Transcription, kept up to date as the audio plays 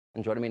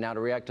And joining me now to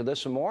react to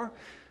this and more,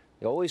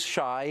 the always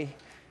shy,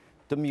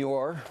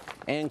 demure,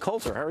 Ann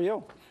Coulter. How are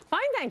you? Fine,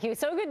 thank you.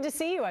 So good to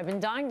see you. I've been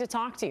dying to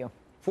talk to you.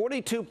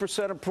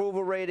 42%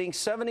 approval rating.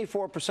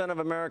 74% of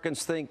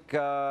Americans think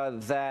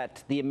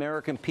that the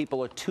American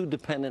people are too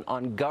dependent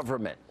on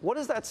government. What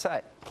does that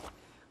say?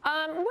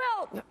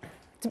 Well,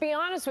 to be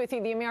honest with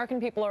you, the American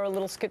people are a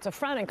little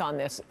schizophrenic on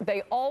this.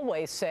 They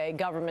always say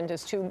government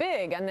is too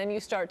big, and then you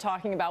start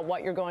talking about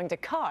what you're going to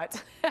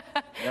cut.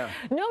 Yeah.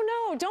 No,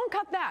 don't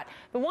cut that.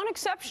 The one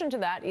exception to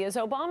that is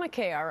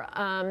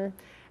Obamacare.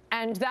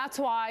 And that's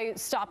why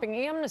stopping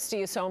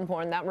Amnesty is so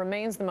important. That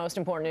remains the most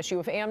important issue.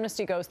 If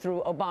Amnesty goes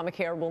through,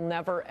 Obamacare will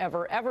never,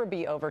 ever, ever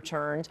be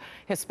overturned.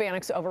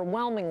 Hispanics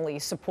overwhelmingly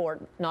support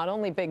not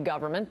only big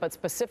government, but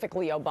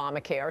specifically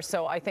Obamacare.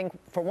 So I think,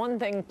 for one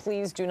thing,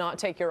 please do not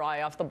take your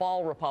eye off the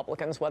ball,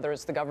 Republicans, whether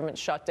it's the government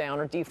shutdown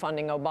or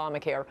defunding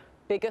Obamacare.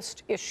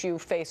 Biggest issue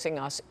facing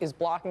us is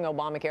blocking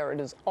Obamacare. It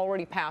is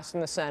already passed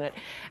in the Senate,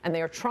 and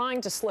they are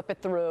trying to slip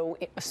it through,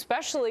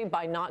 especially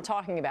by not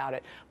talking about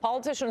it.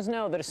 Politicians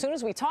know that as soon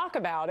as we talk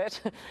about it,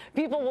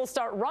 people will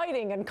start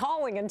writing and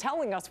calling and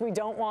telling us we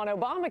don't want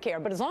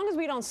Obamacare. But as long as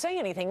we don't say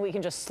anything, we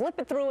can just slip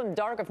it through in the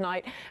dark of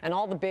night, and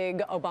all the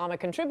big Obama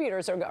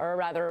contributors, or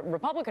rather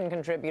Republican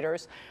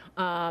contributors,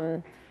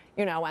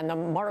 you know, and the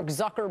Mark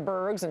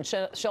Zuckerbergs and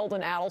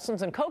Sheldon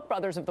Adelsons and Koch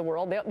brothers of the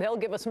world, they'll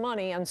give us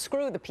money and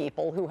screw the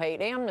people who hate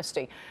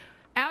Amnesty.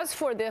 As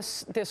for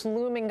this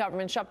looming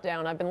government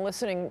shutdown, I've been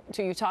listening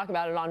to you talk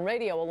about it on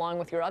radio along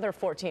with your other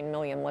 14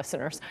 million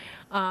listeners.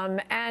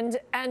 And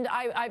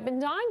I've been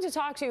dying to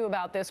talk to you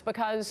about this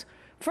because,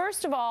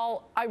 first of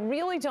all, I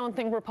really don't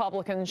think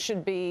Republicans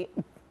should be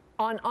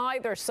on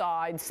either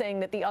side saying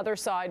that the other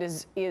side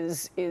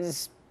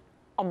is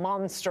a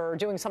monster,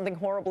 doing something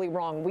horribly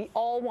wrong. We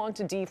all want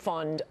to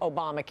defund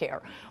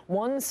Obamacare.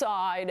 One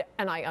side,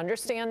 and I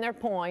understand their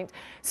point,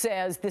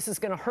 says this is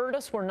going to hurt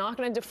us. We're not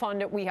going to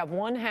defund it. We have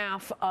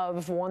 1/2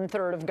 of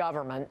 1/3 of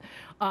government.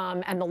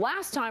 And the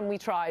last time we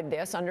tried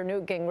this under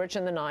Newt Gingrich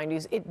in the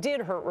 90s, it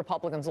did hurt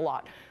Republicans a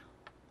lot.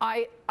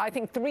 I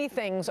think three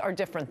things are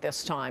different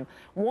this time.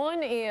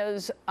 One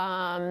is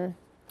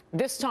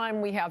this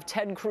time we have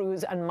Ted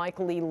Cruz and Mike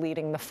Lee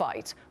leading the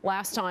fight.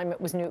 Last time it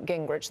was Newt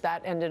Gingrich.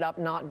 That ended up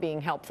not being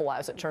helpful,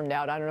 as it turned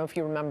out. I don't know if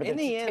you remember the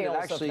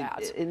details of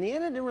that. In the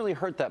end, it didn't really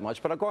hurt that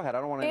much, but go ahead.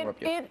 I don't want to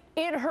interrupt you.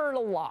 It hurt a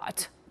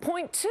lot.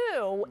 Point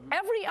two,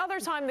 every other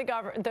time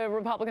the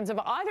Republicans have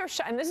either,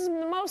 and this is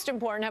the most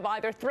important, have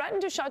either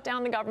threatened to shut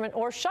down the government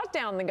or shut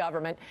down the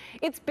government,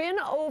 it's been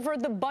over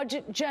the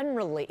budget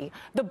generally,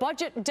 the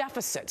budget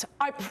deficit.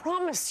 I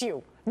promise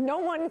you, no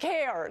one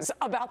cares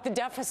about the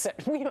deficit.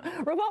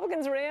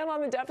 Republicans ran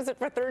on the deficit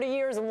for 30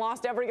 years and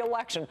lost every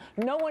election.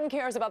 No one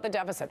cares about the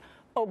deficit.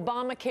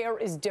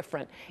 Obamacare is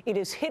different. It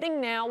is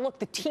hitting now. Look,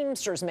 the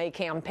Teamsters may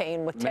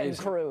campaign with Ted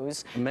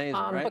Cruz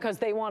right? Because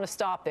they want to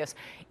stop this.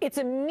 It's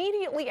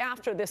immediately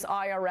after this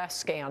IRS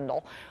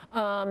scandal.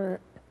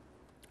 And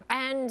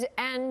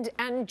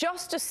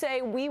just to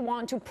say we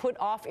want to put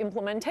off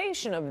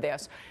implementation of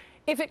this.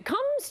 If it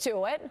comes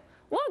to it,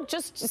 look,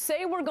 just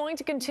say we're going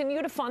to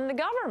continue to fund the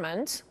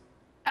government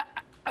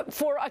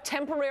for a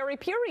temporary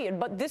period.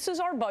 But this is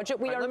our budget.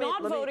 We are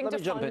not voting to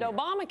fund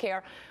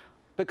Obamacare.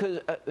 Because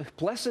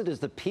blessed is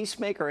the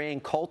peacemaker,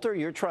 Ann Coulter.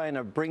 You're trying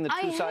to bring the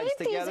two sides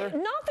together.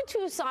 Not the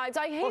two sides.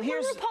 I hate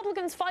when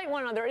Republicans fight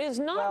one another. It is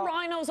not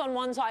rhinos on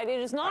one side. It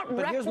is not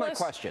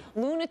reckless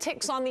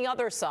lunatics on the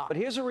other side. But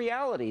here's a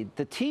reality.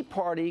 The Tea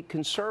Party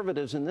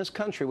conservatives in this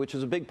country, which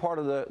is a big part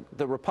of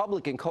the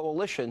Republican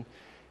coalition,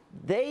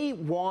 they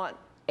want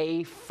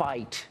a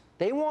fight.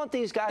 They want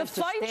these guys to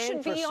stand for something.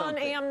 The fight should be on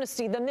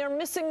Amnesty. Then they're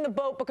missing the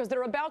boat because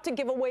they're about to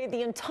give away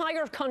the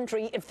entire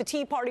country if the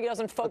Tea Party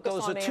doesn't focus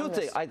on Amnesty. But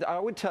those are two things. I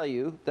would tell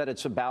you that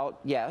it's about,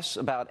 yes,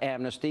 about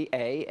Amnesty,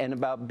 A, and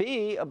about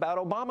B, about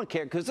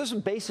Obamacare, because this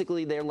is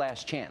basically their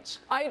last chance.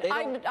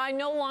 I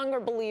no longer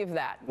believe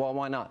that. Well,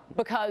 why not?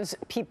 Because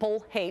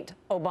people hate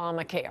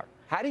Obamacare.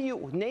 How do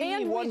you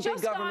name one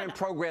big government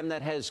program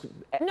that has been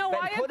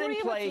put in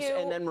place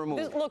and then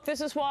removed? Look,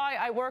 this is why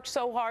I worked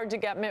so hard to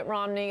get Mitt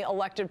Romney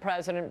elected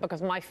president,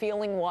 because my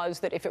feeling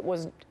was that if it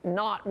was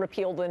not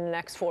repealed in the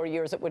next 4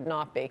 years, it would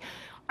not be.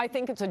 I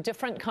think it's a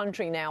different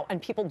country now, and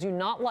people do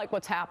not like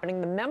what's happening.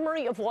 The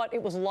memory of what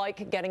it was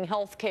like getting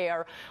health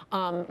care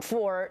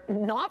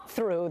not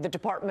through the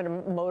Department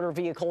of Motor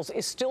Vehicles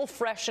is still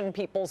fresh in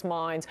people's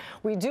minds.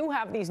 We do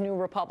have these new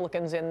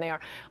Republicans in there.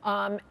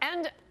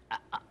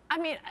 I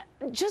mean,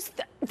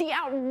 just the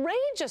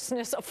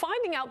outrageousness of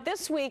finding out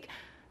this week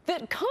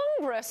that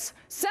Congress,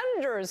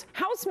 senators,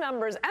 House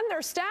members, and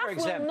their staff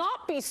will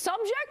not be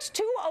subject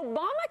to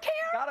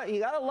Obamacare?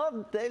 You gotta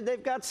love,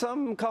 they've got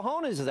some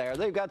cojones there.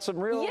 They've got some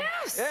real,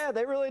 yeah,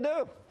 they really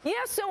do. Yeah,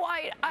 so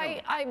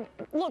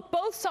look,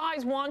 both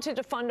sides wanted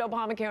to fund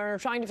Obamacare and are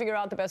trying to figure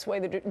out the best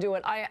way to do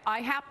it. I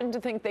happen to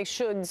think they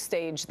should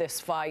stage this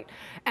fight.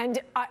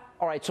 And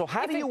all right, so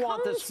how do you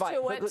want this fight?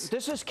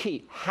 This is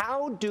key.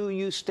 How do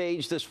you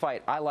stage this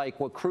fight? I like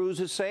what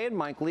Cruz is saying,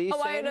 Mike Lee is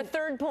saying. I had a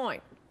third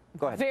point.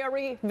 Go ahead.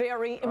 Very,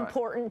 very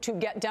important to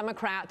get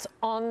Democrats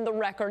on the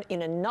record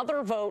in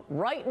another vote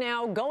right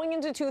now going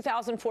into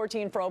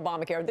 2014 for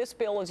Obamacare. This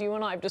bill, as you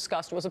and I have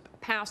discussed, was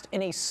passed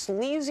in a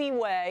sleazy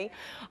way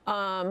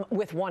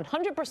with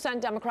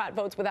 100% Democrat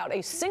votes without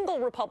a single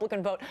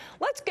Republican vote.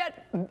 Let's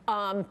get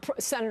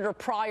Senator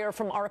Pryor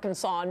from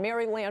Arkansas and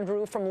Mary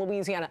Landrieu from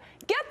Louisiana.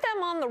 Get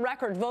them on the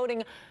record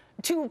voting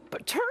to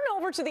turn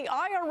over to the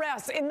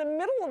IRS in the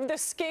middle of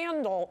this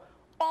scandal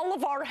all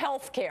of our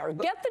health care.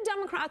 Get the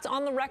Democrats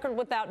on the record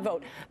with that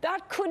vote.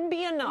 That could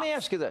be enough. Let me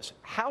ask you this.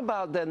 How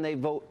about then they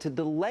vote to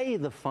delay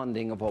the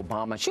funding of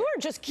Obamacare? Sure,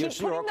 just keep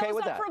putting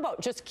those up for a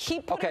vote. Just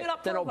keep putting it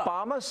up for a vote. Then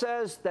Obama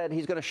says that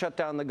he's going to shut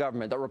down the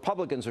government. The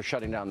Republicans are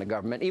shutting down the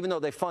government, even though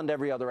they fund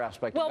every other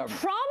aspect of government.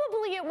 Well,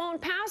 probably it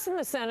won't pass in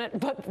the Senate,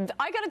 but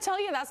I got to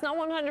tell you, that's not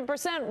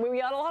 100%. We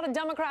got a lot of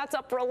Democrats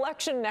up for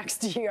election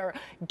next year.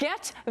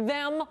 Get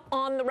them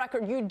on the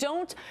record. You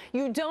don't.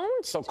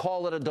 So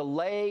call it a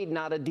delay,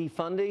 not a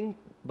defunding?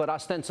 But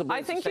ostensibly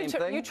it's the same thing? I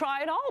think you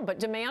try it all, but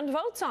demand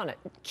votes on it.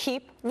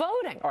 Keep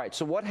voting. All right,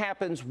 so what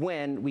happens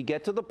when we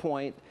get to the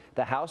point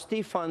the House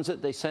defunds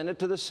it, they send it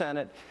to the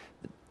Senate,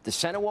 the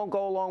Senate won't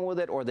go along with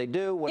it, or they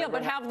do, whatever. Yeah,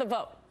 but have the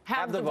vote.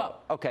 Have the vote.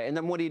 Okay, and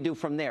then what do you do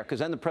from there? Because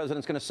then the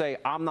president's going to say,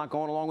 I'm not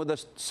going along with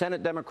this.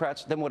 Senate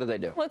Democrats, then what do they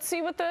do? Let's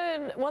see what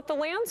the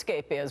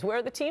landscape is,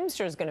 where the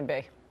Teamsters going to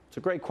be. It's a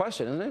great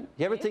question, isn't it?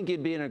 You ever think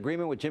you'd be in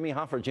agreement with Jimmy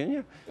Hoffa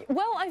Jr.?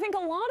 Well, I think a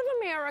lot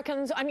of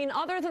Americans, I mean,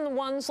 other than the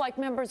ones like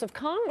members of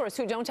Congress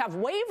who don't have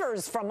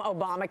waivers from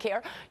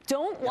Obamacare,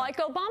 don't like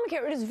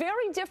Obamacare. It is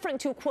very different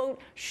to, quote,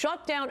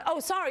 shut down. Oh,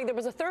 sorry, there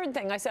was a third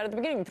thing I said at the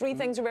beginning. Three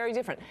things are very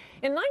different.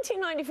 In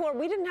 1994,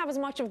 we didn't have as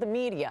much of the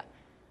media.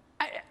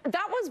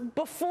 That was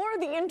before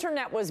the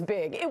internet was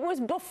big. It was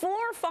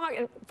before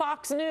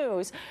Fox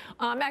News.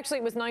 Actually,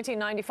 it was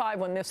 1995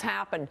 when this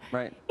happened.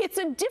 Right. It's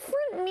a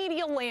different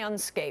media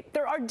landscape.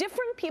 There are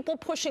different people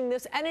pushing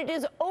this, and it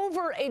is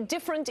over a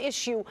different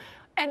issue.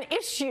 An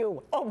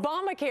issue,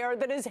 Obamacare,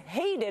 that is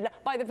hated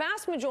by the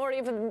vast majority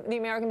of the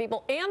American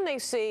people, and they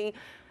see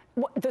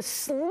the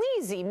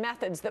sleazy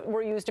methods that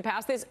were used to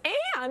pass this,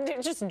 and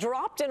it just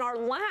dropped in our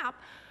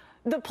lap.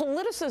 The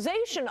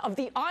politicization of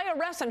the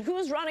IRS and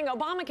who's running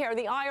Obamacare,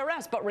 the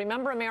IRS. But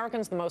remember,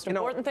 Americans, the most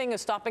important thing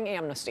is stopping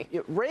amnesty.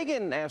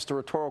 Reagan asked a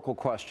rhetorical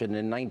question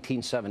in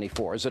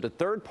 1974. Is it a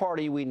third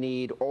party we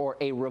need or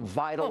a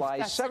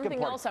revitalized second party?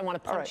 That's something else I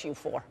want to punch you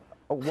for.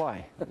 Oh,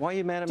 why? Why are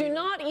you mad at me? Do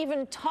not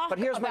even talk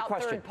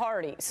about third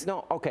parties.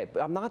 No, okay,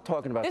 but I'm not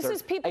talking about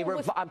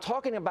I'm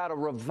talking about a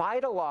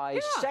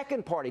revitalized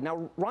second party.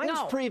 Now,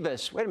 Reince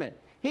Priebus, wait a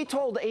minute. He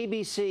told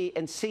ABC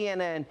and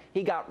CNN,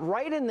 he got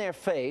right in their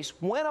face,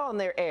 went on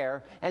their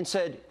air, and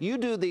said, you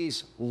do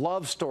these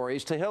love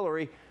stories to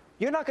Hillary,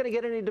 you're not going to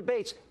get any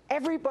debates.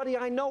 Everybody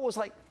I know was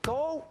like,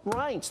 go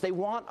Reince, they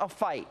want a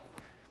fight.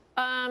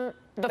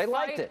 The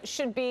fight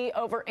should be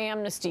over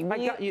amnesty.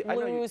 We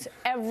lose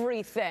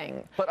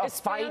everything. But a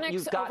Hispanics fight,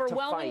 you've got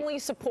overwhelmingly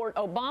support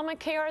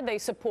Obamacare. They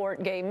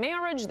support gay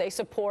marriage. They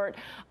support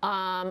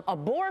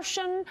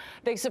abortion.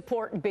 They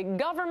support big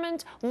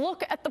government.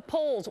 Look at the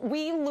polls.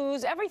 We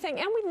lose everything,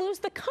 and we lose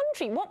the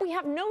country. What, we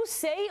have no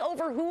say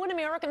over who an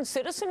American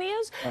citizen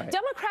is? Right.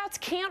 Democrats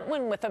can't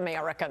win with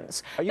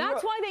Americans.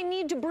 That's why they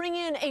need to bring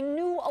in a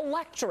new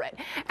electorate.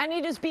 And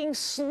it is being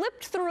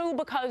slipped through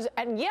because,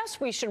 and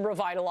yes, we should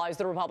revitalize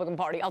the Republican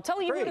Party. I'll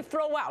tell you who to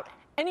throw out.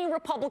 Any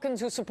Republicans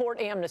who support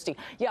amnesty.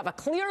 You have a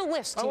clear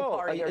list, Tea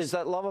Partiers. Is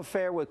that love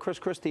affair with Chris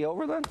Christie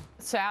over then?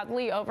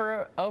 Sadly,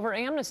 over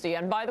amnesty.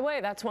 And by the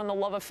way, that's when the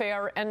love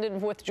affair ended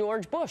with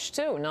George Bush,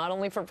 too. Not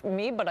only for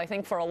me, but I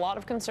think for a lot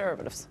of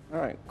conservatives. All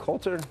right.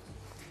 Coulter,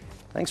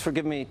 thanks for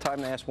giving me time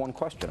to ask one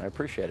question. I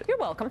appreciate it. You're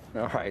welcome.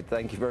 All right.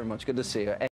 Thank you very much. Good to see you.